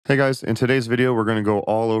Hey guys, in today's video, we're going to go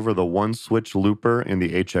all over the one switch looper in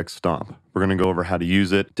the HX Stomp. We're going to go over how to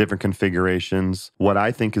use it, different configurations, what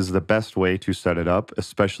I think is the best way to set it up,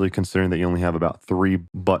 especially considering that you only have about 3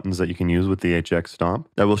 buttons that you can use with the HX Stomp.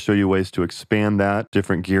 I will show you ways to expand that,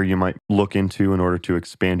 different gear you might look into in order to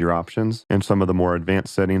expand your options, and some of the more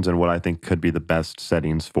advanced settings and what I think could be the best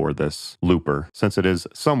settings for this looper, since it is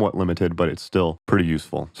somewhat limited, but it's still pretty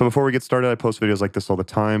useful. So before we get started, I post videos like this all the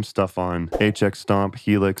time, stuff on HX Stomp,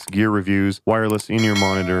 Helix, gear reviews, wireless in-ear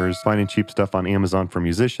monitors, finding cheap stuff on Amazon for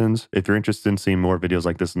musicians. If you're interested in seeing more videos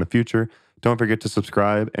like this in the future, don't forget to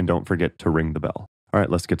subscribe and don't forget to ring the bell. All right,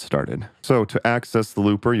 let's get started. So to access the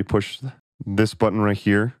looper, you push this button right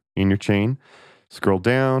here in your chain, scroll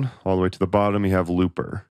down all the way to the bottom, you have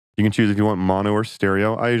looper. You can choose if you want mono or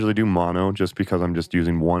stereo. I usually do mono just because I'm just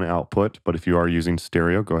using one output, but if you are using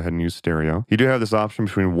stereo, go ahead and use stereo. You do have this option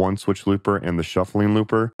between one switch looper and the shuffling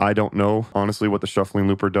looper. I don't know, honestly, what the shuffling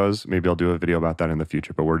looper does. Maybe I'll do a video about that in the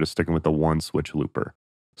future, but we're just sticking with the one switch looper.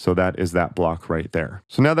 So that is that block right there.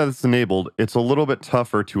 So now that it's enabled, it's a little bit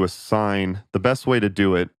tougher to assign the best way to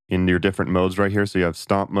do it in your different modes right here. So you have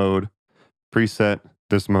stomp mode, preset,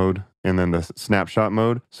 this mode, and then the snapshot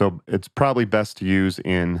mode. So it's probably best to use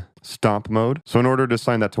in stomp mode. So in order to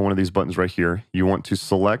assign that to one of these buttons right here, you want to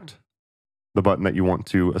select the button that you want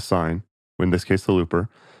to assign, in this case the looper,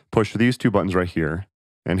 push these 2 buttons right here,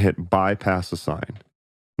 and hit bypass assign.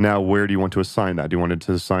 Now where do you want to assign that? Do you want it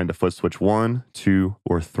to assign to foot switch 1, 2,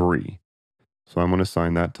 or 3? So I'm going to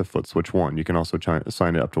assign that to foot switch 1. You can also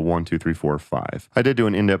assign it up to 1, 2, 3, 4, 5. I did do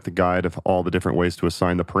an in-depth guide of all the different ways to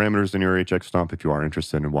assign the parameters in your HX Stomp if you are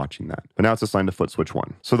interested in watching that. But now it's assigned to foot switch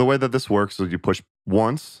 1. So the way that this works is you push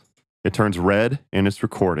once, it turns red and it's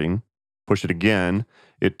recording. Push it again,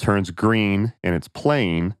 it turns green and it's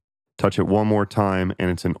playing. Touch it one more time and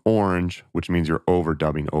it's an orange, which means you're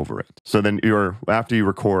overdubbing over it. So then after you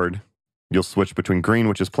record, you'll switch between green,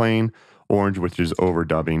 which is playing, orange, which is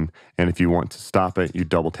overdubbing, and if you want to stop it, you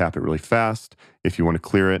double tap it really fast. If you want to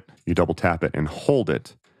clear it, you double tap it and hold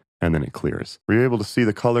it, and then it clears. Were you able to see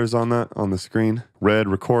the colors on that on the screen? Red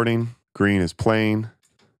recording, green is playing,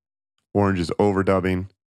 orange is overdubbing,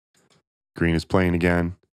 green is playing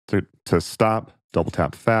again. To stop, double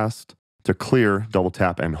tap fast. To clear, double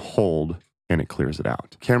tap and hold, and it clears it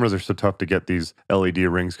out. Cameras are so tough to get these LED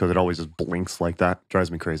rings because it always just blinks like that.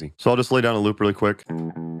 Drives me crazy. So I'll just lay down a loop really quick.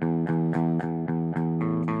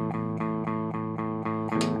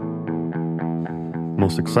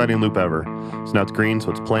 Most exciting loop ever. So now it's green,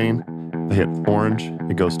 so it's playing. I hit orange,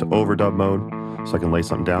 it goes to overdub mode, so I can lay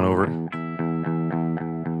something down over it.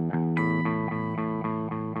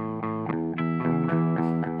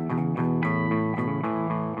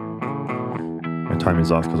 My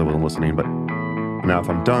timing's off because I wasn't listening, but now if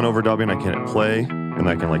I'm done overdubbing, I can hit play, and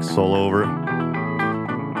I can like solo over it.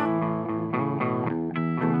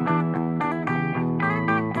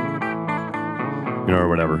 Or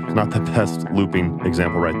whatever. It's not the best looping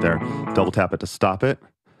example right there. Double tap it to stop it.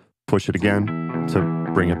 Push it again to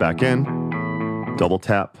bring it back in. Double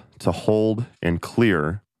tap to hold and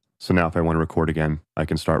clear. So now if I want to record again, I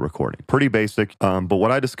can start recording. Pretty basic, but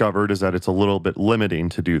what I discovered is that it's a little bit limiting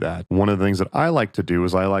to do that. One of the things that I like to do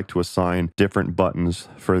is I like to assign different buttons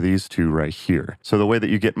for these 2 right here. So the way that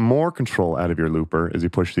you get more control out of your looper is you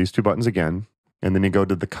push these 2 buttons again, and then you go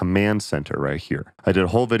to the command center right here. I did a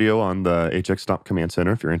whole video on the HX Stomp command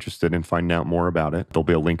center if you're interested in finding out more about it. There'll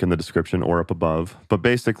be a link in the description or up above. But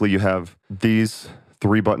basically you have these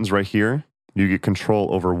 3 buttons right here. You get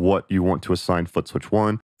control over what you want to assign foot switch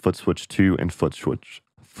 1, foot switch 2, and foot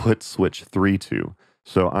switch 3 to.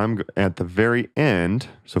 So I'm at the very end,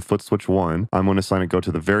 so foot switch 1, I'm going to assign it go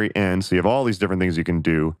to the very end. So you have all these different things you can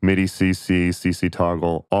do, MIDI, CC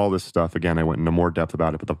toggle, all this stuff. Again, I went into more depth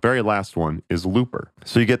about it, but the very last one is looper.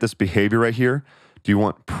 So you get this behavior right here. Do you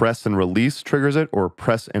want press and release triggers it or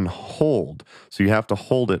press and hold? So you have to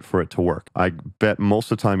hold it for it to work. I bet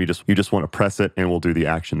most of the time you just want to press it and we'll do the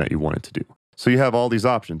action that you want it to do. So you have all these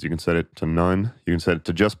options. You can set it to none. You can set it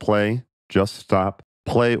to just play, just stop,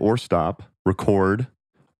 play or stop, record,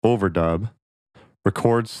 overdub,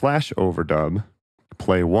 record/overdub,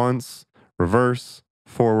 play once, reverse,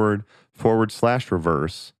 forward,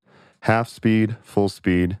 forward/reverse, half speed, full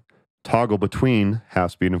speed, toggle between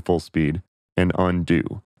half speed and full speed, and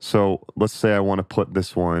undo. So let's say I want to put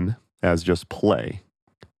this one as just play.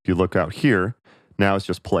 If you look out here, now it's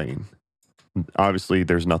just playing. Obviously,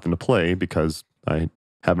 there's nothing to play because I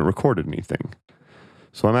haven't recorded anything.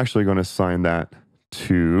 So I'm actually going to assign that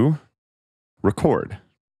to record.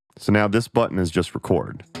 So now this button is just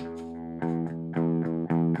record.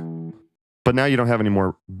 But now you don't have any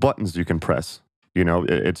more buttons you can press. You know,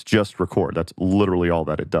 it's just record. That's literally all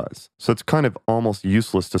that it does. So it's kind of almost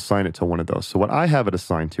useless to assign it to one of those. So what I have it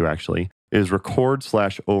assigned to actually is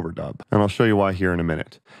record/overdub. And I'll show you why here in a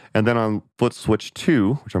minute. And then on Footswitch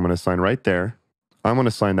 2, which I'm going to assign right there, I'm going to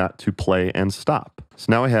assign that to play and stop. So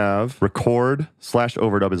now I have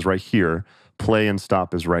record/overdub is right here. Play and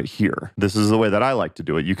stop is right here. This is the way that I like to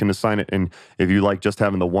do it. You can assign it, and if you like just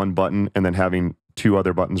having the one button and then having two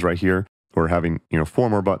other buttons right here, or having, 4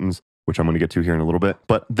 more buttons, which I'm going to get to here in a little bit.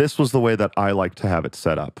 But this was the way that I like to have it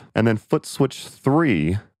set up. And then Footswitch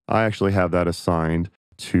 3, I actually have that assigned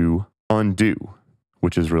to undo,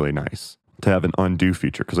 which is really nice to have an undo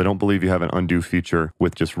feature, because I don't believe you have an undo feature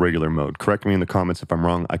with just regular mode. Correct me in the comments if I'm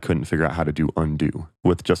wrong. I couldn't figure out how to do undo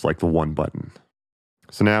with just like the one button.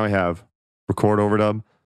 So now I have record, overdub,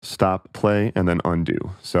 stop, play, and then undo.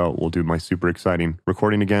 So we'll do my super exciting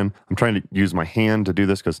recording again. I'm trying to use my hand to do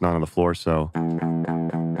this because it's not on the floor, so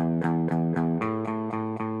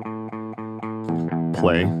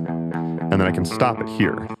play, and then I can stop it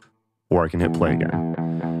here, or I can hit play again.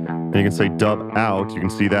 And you can say dub out, you can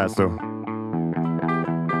see that, so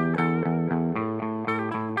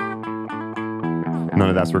none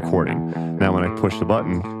of that's recording. Now when I push the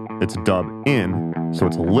button, it's dub in, so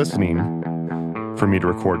it's listening for me to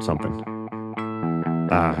record something.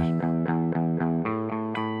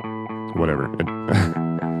 Whatever.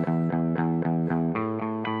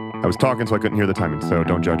 I was talking so I couldn't hear the timing, so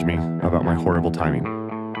don't judge me about my horrible timing.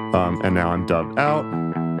 And now I'm dubbed out,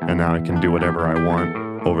 and now I can do whatever I want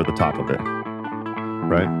over the top of it.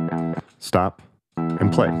 Right? Stop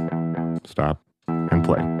and play. Stop and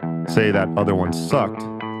play. Say that other one sucked.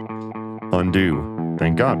 Undo.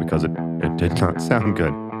 Thank God, because it did not sound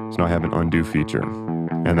good. So now I have an undo feature,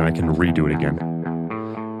 and then I can redo it again.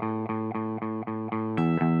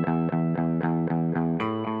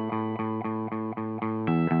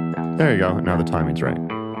 There you go. Now the timing's right.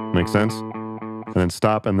 Makes sense? And then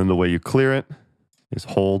stop, and then the way you clear it is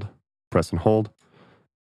hold, press and hold,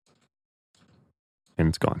 and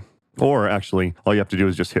it's gone. Or actually, all you have to do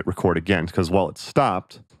is just hit record again, because while it's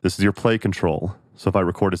stopped, this is your play control. So if I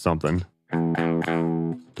recorded something,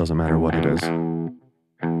 doesn't matter what it is.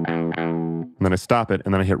 And then I stop it,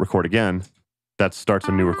 and then I hit record again. That starts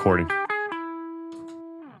a new recording.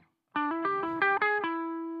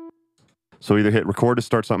 So either hit record to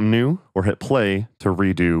start something new, or hit play to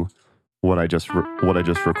redo what I just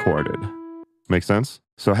recorded. Make sense?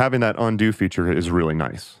 So having that undo feature is really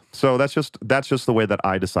nice. So that's just the way that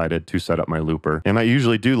I decided to set up my looper. And I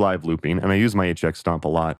usually do live looping, and I use my HX Stomp a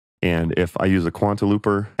lot. And if I use a Quanta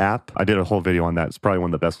Looper app, I did a whole video on that. It's probably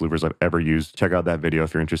one of the best loopers I've ever used. Check out that video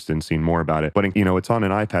if you're interested in seeing more about it. But, it's on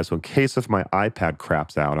an iPad, so in case if my iPad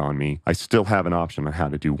craps out on me, I still have an option on how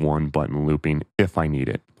to do one button looping if I need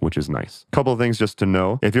it, which is nice. Couple of things just to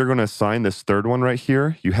know. If you're going to assign this third one right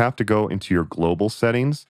here, you have to go into your global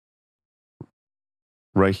settings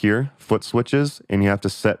right here, foot switches, and you have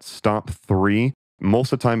to set Stomp 3.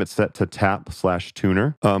 Most of the time it's set to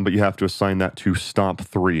tap/tuner, but you have to assign that to Stomp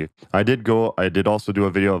 3. I did also do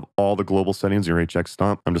a video of all the global settings in your HX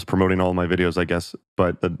Stomp. I'm just promoting all my videos, I guess,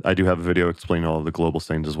 but I do have a video explaining all of the global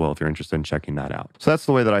settings as well if you're interested in checking that out. So that's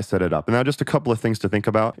the way that I set it up. And now just a couple of things to think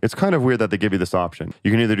about. It's kind of weird that they give you this option.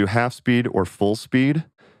 You can either do half speed or full speed,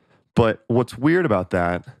 but what's weird about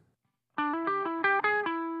that,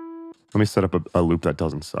 let me set up a loop that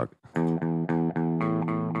doesn't suck.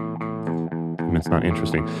 It's not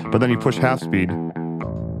interesting. But then you push half speed, and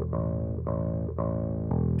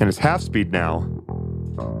it's half speed now,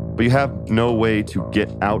 but you have no way to get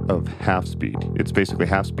out of half speed. It's basically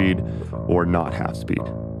half speed or not half speed.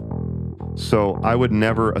 So I would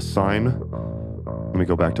never assign, let me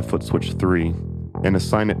go back to Footswitch 3, and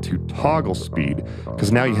assign it to toggle speed,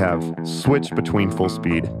 because now you have switch between full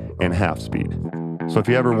speed and half speed. So if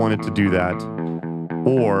you ever wanted to do that,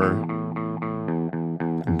 or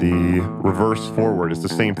the reverse forward is the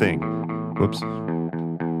same thing. Whoops. Oh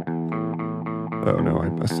no, I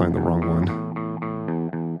assigned the wrong one.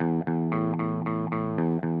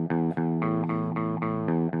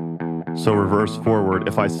 So reverse forward,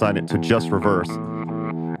 if I assign it to just reverse,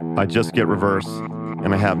 I just get reverse,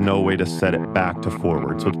 and I have no way to set it back to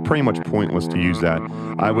forward. So it's pretty much pointless to use that.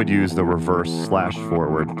 I would use the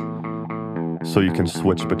reverse/forward so you can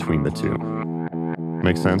switch between the two.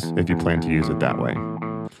 Makes sense if you plan to use it that way.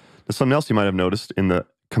 There's something else you might have noticed in the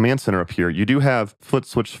command center up here. You do have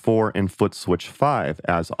Footswitch 4 and Footswitch 5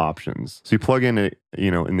 as options. So you plug in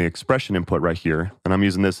in the expression input right here, and I'm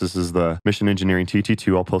using this. This is the Mission Engineering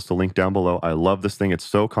TT2. I'll post a link down below. I love this thing. It's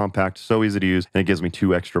so compact, so easy to use, and it gives me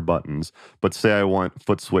 2 extra buttons. But say I want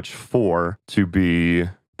Footswitch 4 to be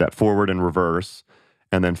that forward and reverse,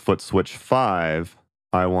 And then foot switch 5,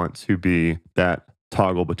 I want to be that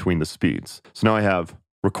toggle between the speeds. So now I have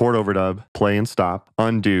record overdub, play and stop,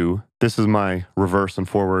 undo. This is my reverse and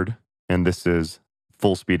forward, and this is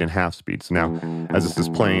full speed and half speed. So now as this is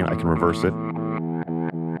playing, I can reverse it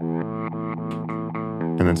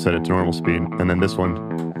and then set it to normal speed. And then this one,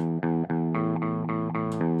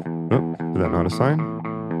 oh, did that not assign?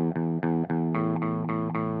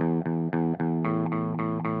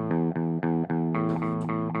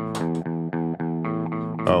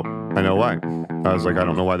 Oh, I know why. I was like, I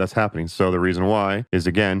don't know why that's happening. So the reason why is,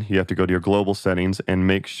 again, you have to go to your global settings and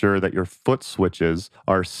make sure that your foot switches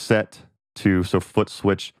are set to, so foot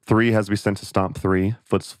switch 3 has to be sent to stomp 3,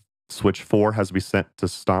 foot switch 4 has to be set to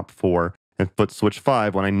stomp 4, and foot switch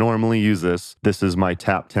 5, when I normally use this, this is my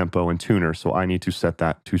tap, tempo, and tuner, so I need to set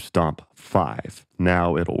that to stomp 5.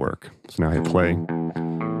 Now it'll work. So now I hit play,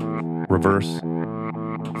 reverse,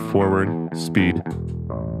 forward, speed,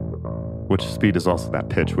 which speed is also that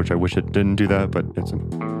pitch, which I wish it didn't do that, but it's,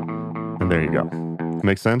 and there you go.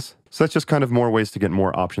 Makes sense? So that's just kind of more ways to get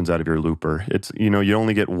more options out of your looper. It's, you know, you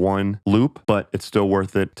only get one loop, but it's still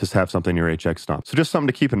worth it to have something in your HX Stomp. So just something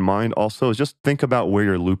to keep in mind also is just think about where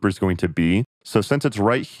your looper is going to be. So since it's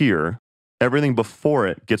right here, everything before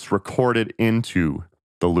it gets recorded into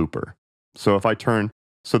the looper. So if I turn,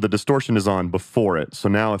 so the distortion is on before it. So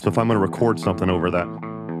now if I'm going to record something over that,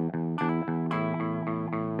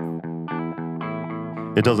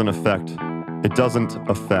 it doesn't affect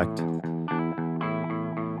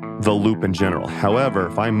the loop in general. However,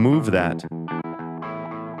 if I move that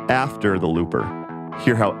after the looper,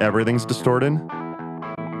 hear how everything's distorted?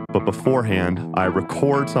 But beforehand, I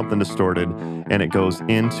record something distorted and it goes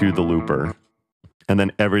into the looper. And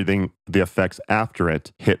then everything, the effects after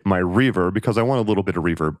it, hit my reverb because I want a little bit of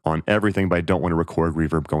reverb on everything, but I don't want to record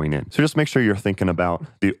reverb going in. So just make sure you're thinking about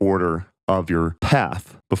the order of your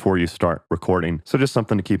path before you start recording. So just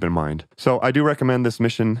something to keep in mind. So I do recommend this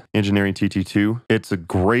Mission Engineering TT2. It's a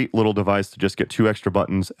great little device to just get 2 extra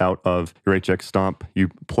buttons out of your HX Stomp.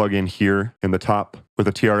 You plug in here in the top with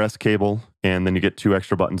a TRS cable, and then you get 2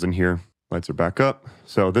 extra buttons in here. Lights are back up.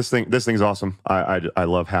 So this thing's awesome. I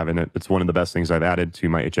love having it. It's one of the best things I've added to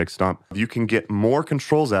my HX Stomp. You can get more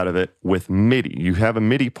controls out of it with MIDI. You have a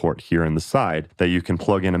MIDI port here in the side that you can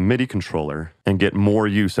plug in a MIDI controller and get more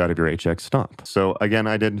use out of your HX Stomp. So again,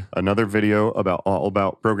 I did another video all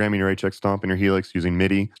about programming your HX Stomp and your Helix using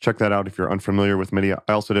MIDI. Check that out if you're unfamiliar with MIDI. I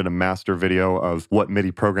also did a master video of what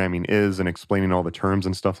MIDI programming is and explaining all the terms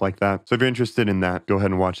and stuff like that. So if you're interested in that, go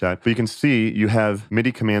ahead and watch that. But you can see you have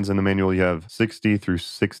MIDI commands in the manual. You have 60 through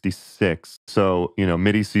 66. So, you know,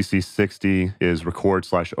 MIDI CC 60 is record /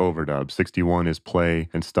 overdub. 61 is play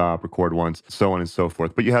and stop, record once, so on and so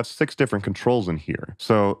forth. But you have 6 different controls in here.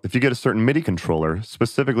 So if you get a certain MIDI controller,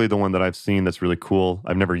 specifically the one that I've seen that's really cool,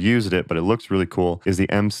 I've never used it, but it looks really cool, is the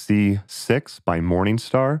MC6 by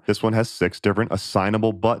Morningstar. This one has 6 different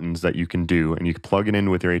assignable buttons that you can do, and you can plug it in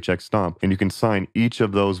with your HX Stomp, and you can assign each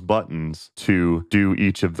of those buttons to do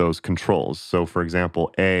each of those controls. So for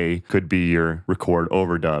example, A could be your record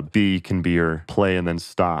overdub, B can be your play and then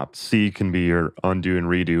stop, C can be your undo and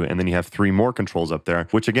redo, and then you have 3 more controls up there,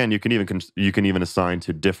 which again you can even assign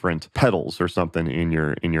to different pedals or something in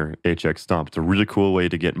your HX Stomp. It's a really cool way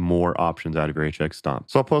to get more options out of your HX Stomp.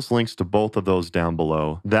 So I'll post links to both of those down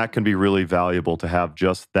below. That can be really valuable to have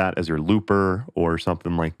just that as your looper or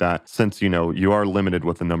something like that, since you know you are limited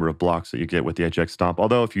with the number of blocks that you get with the HX Stomp.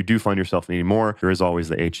 Although if you do find yourself needing more, there is always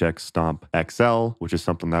the HX Stomp XL, which is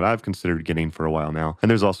something that I've considered getting for a while now. And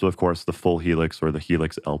there's also, of course, the full Helix or the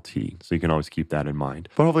Helix LT. So you can always keep that in mind.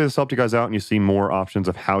 But hopefully this helped you guys out and you see more options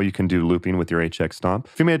of how you can do looping with your HX Stomp.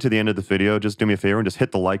 If you made it to the end of the video, just do me a favor and just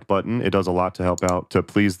hit the like button. It does a lot to help out, to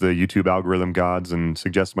please the YouTube algorithm gods and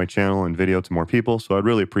suggest my channel and video to more people. So I'd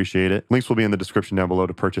really appreciate it. Links will be in the description down below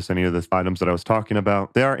to purchase any of the items that I was talking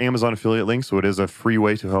about. They are Amazon affiliate links, so it is a free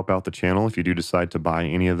way to help out the channel if you do decide to buy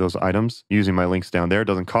any of those items. Using my links down there, it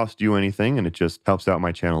doesn't cost you anything and it just helps out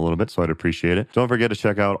my channel a little bit, so I'd appreciate it. Don't forget to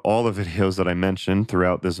check out all the videos that I mentioned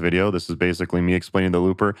throughout this video. This is basically me explaining the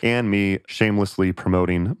looper and me shamelessly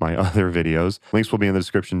promoting my other videos. Links will be in the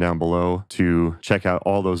description down below to check out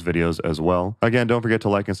all those videos as well. Again, don't forget to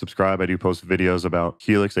like and subscribe. I do post videos about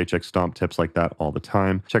Helix, HX Stomp, tips like that all the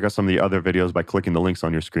time. Check out some of the other videos by clicking the links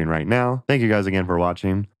on your screen right now. Thank you guys again for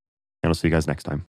watching, and I'll see you guys next time.